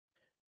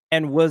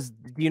And do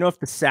you know if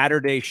the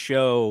Saturday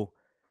show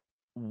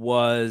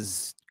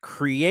was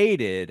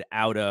created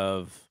out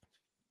of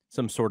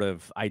some sort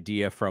of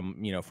idea from,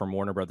 from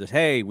Warner Brothers?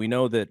 Hey, we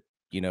know that,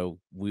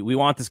 we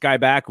want this guy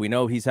back. We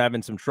know he's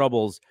having some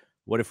troubles.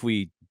 What if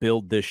we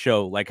build this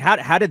show? Like,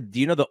 do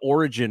you know the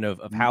origin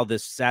of how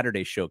this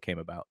Saturday show came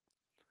about?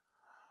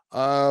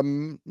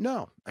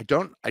 No, I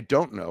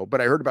don't know,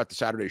 but I heard about the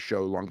Saturday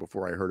show long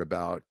before I heard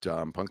about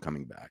Punk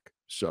coming back.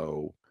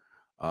 So,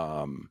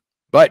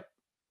 but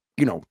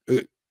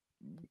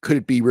could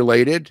it be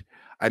related?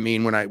 I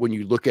mean, when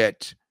you look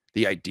at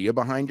the idea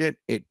behind it,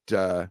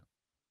 yeah,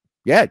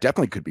 it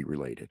definitely could be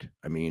related.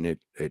 I mean, it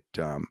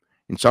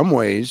in some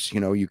ways,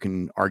 you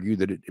can argue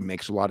that it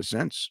makes a lot of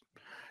sense.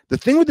 The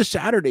thing with the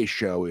Saturday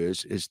show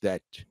is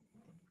that,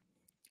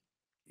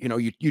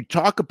 you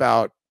talk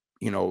about,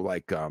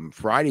 like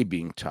Friday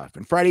being tough,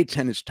 and Friday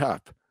 10 is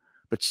tough,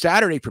 but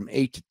Saturday from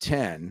 8 to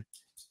 10,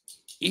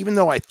 even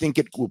though I think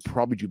it will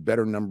probably do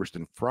better numbers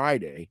than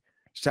Friday,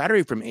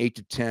 Saturday from 8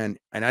 to 10,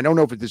 and I don't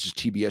know if this is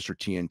TBS or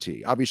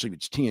TNT. Obviously, if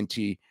it's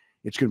TNT,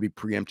 it's going to be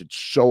preempted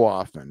so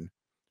often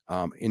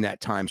in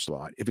that time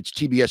slot. If it's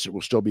TBS, it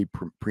will still be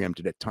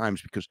preempted at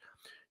times, because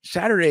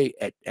Saturday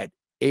at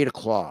 8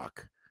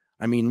 o'clock,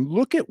 I mean,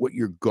 look at what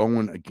you're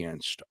going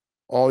against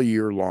all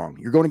year long.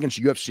 You're going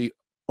against UFC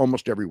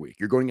almost every week.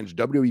 You're going against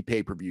WWE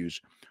pay-per-views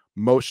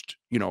most,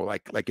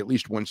 like at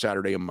least one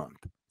Saturday a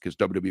month, because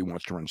WWE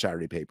wants to run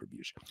Saturday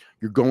pay-per-views.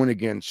 You're going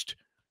against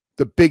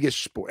the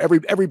biggest sport,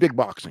 every big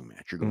boxing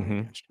match you're going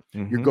against.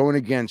 You're going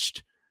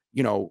against,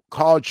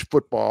 college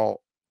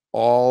football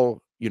all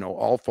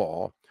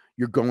fall.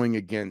 You're going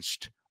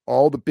against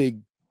all the big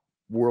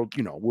World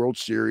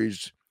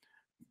Series,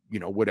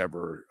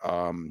 whatever.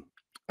 I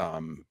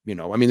mean,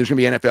 there's gonna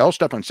be NFL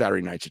stuff on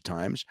Saturday nights at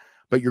times,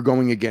 but you're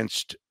going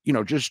against,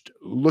 just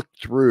look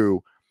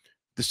through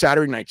the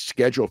Saturday night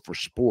schedule for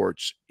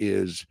sports.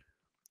 Is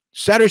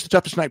Saturday's the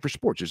toughest night for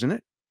sports, isn't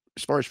it?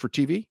 As far as for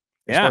TV,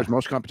 as far as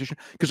most competition.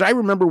 Because I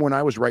remember when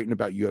I was writing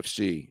about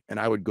UFC, and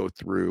I would go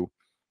through,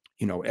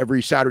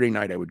 every Saturday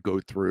night I would go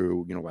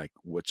through, like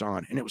what's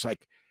on, and it was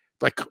like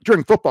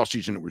during football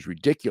season, it was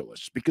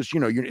ridiculous, because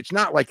it's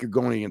not like you're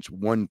going against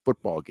one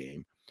football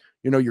game.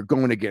 You're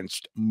going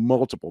against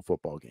multiple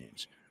football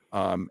games.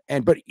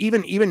 But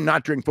even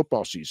not during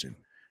football season,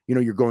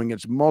 you're going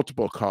against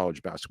multiple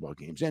college basketball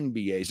games,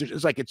 NBAs.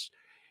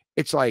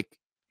 It's like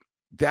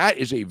that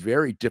is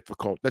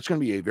that's going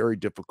to be a very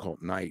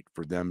difficult night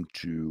for them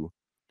to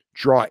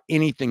draw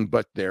anything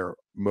but their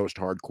most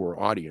hardcore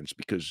audience,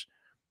 because,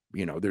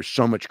 there's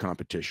so much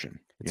competition.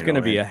 It's going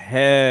to be a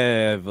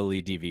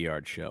heavily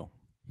DVR'd show.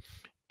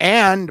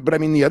 But I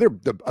mean, the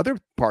other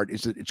part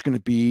is that it's going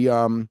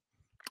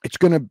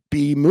to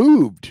be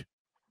moved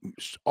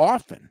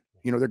often.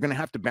 They're going to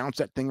have to bounce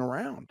that thing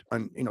around,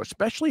 and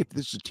especially if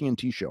this is a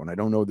TNT show, and I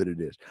don't know that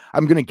it is.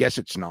 I'm going to guess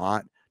it's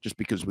not, just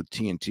because with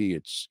TNT,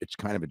 it's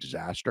kind of a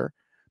disaster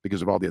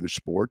because of all the other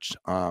sports.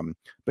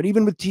 But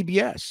even with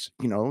TBS,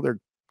 they're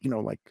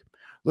like,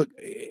 look,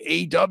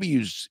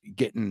 AEW's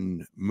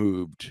getting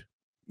moved,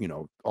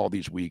 all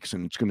these weeks,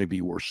 and it's going to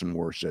be worse and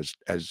worse as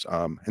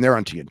and they're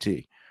on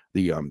TNT,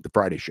 the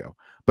Friday show,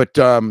 but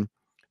the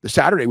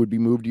Saturday would be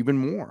moved even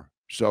more.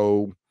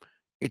 So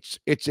it's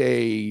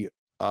a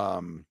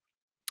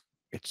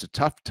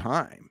tough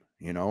time,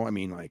 I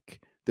mean,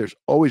 like, there's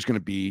always going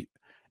to be,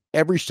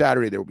 every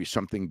Saturday there will be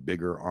something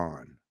bigger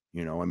on,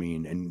 I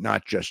mean, and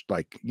not just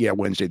like,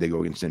 Wednesday they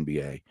go against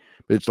NBA,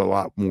 but it's a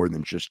lot more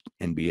than just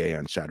NBA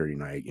on Saturday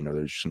night. There's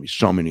going to be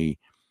so many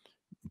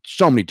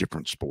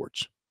different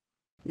sports.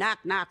 Knock,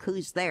 knock,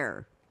 who's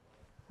there?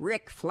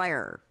 Ric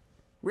Flair.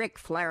 Ric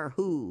Flair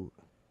who?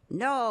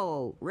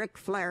 No, Ric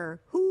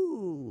Flair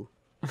who?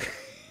 I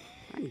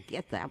didn't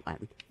get that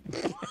one.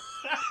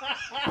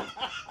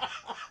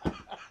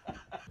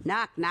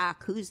 Knock,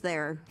 knock, who's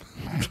there?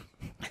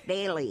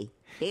 Bailey.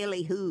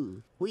 Bailey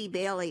who? Wee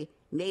Bailey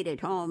made it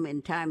home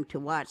in time to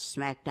watch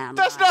SmackDown.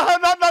 That's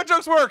not how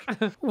jokes work.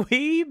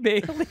 Wee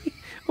Bailey?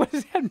 What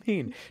does that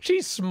mean?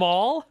 She's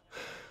small?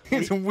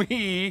 It's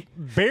wee.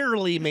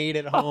 Barely made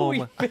it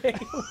home. Oh, Wee Bailey.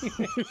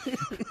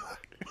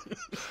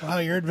 Wow,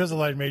 your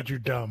Invisalign made you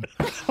dumb.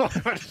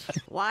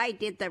 Why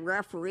did the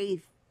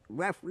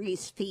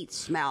referee's feet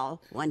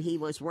smell when he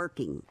was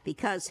working?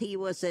 Because he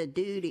was a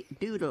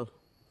doodle.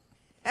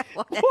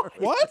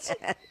 What?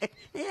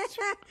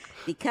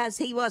 Because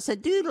he was a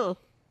doodle.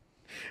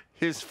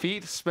 His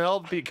feet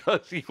smelled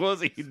because he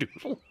was a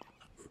doodle.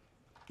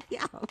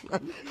 Yeah,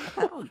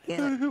 I don't get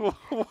it.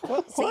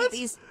 What?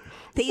 See,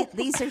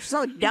 these are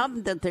so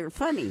dumb that they're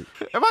funny.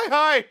 Am I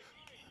high?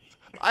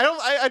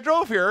 I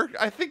drove here.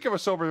 I think I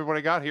was sober when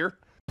I got here.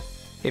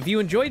 If you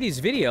enjoy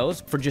these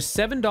videos, for just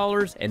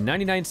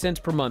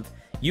 $7.99 per month,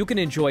 you can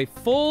enjoy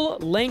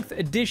full-length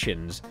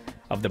editions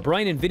of The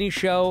Brian and Vinny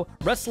Show,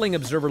 Wrestling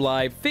Observer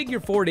Live, Figure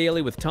 4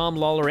 Daily with Tom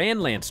Lawler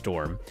and Lance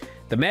Storm,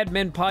 the Mad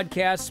Men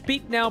Podcast,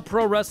 Speak Now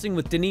Pro Wrestling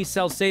with Denise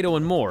Salcedo,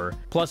 and more,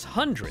 plus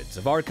hundreds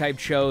of archived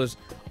shows,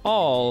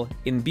 all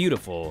in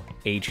beautiful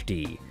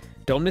HD.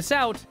 Don't miss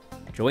out.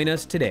 Join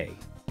us today.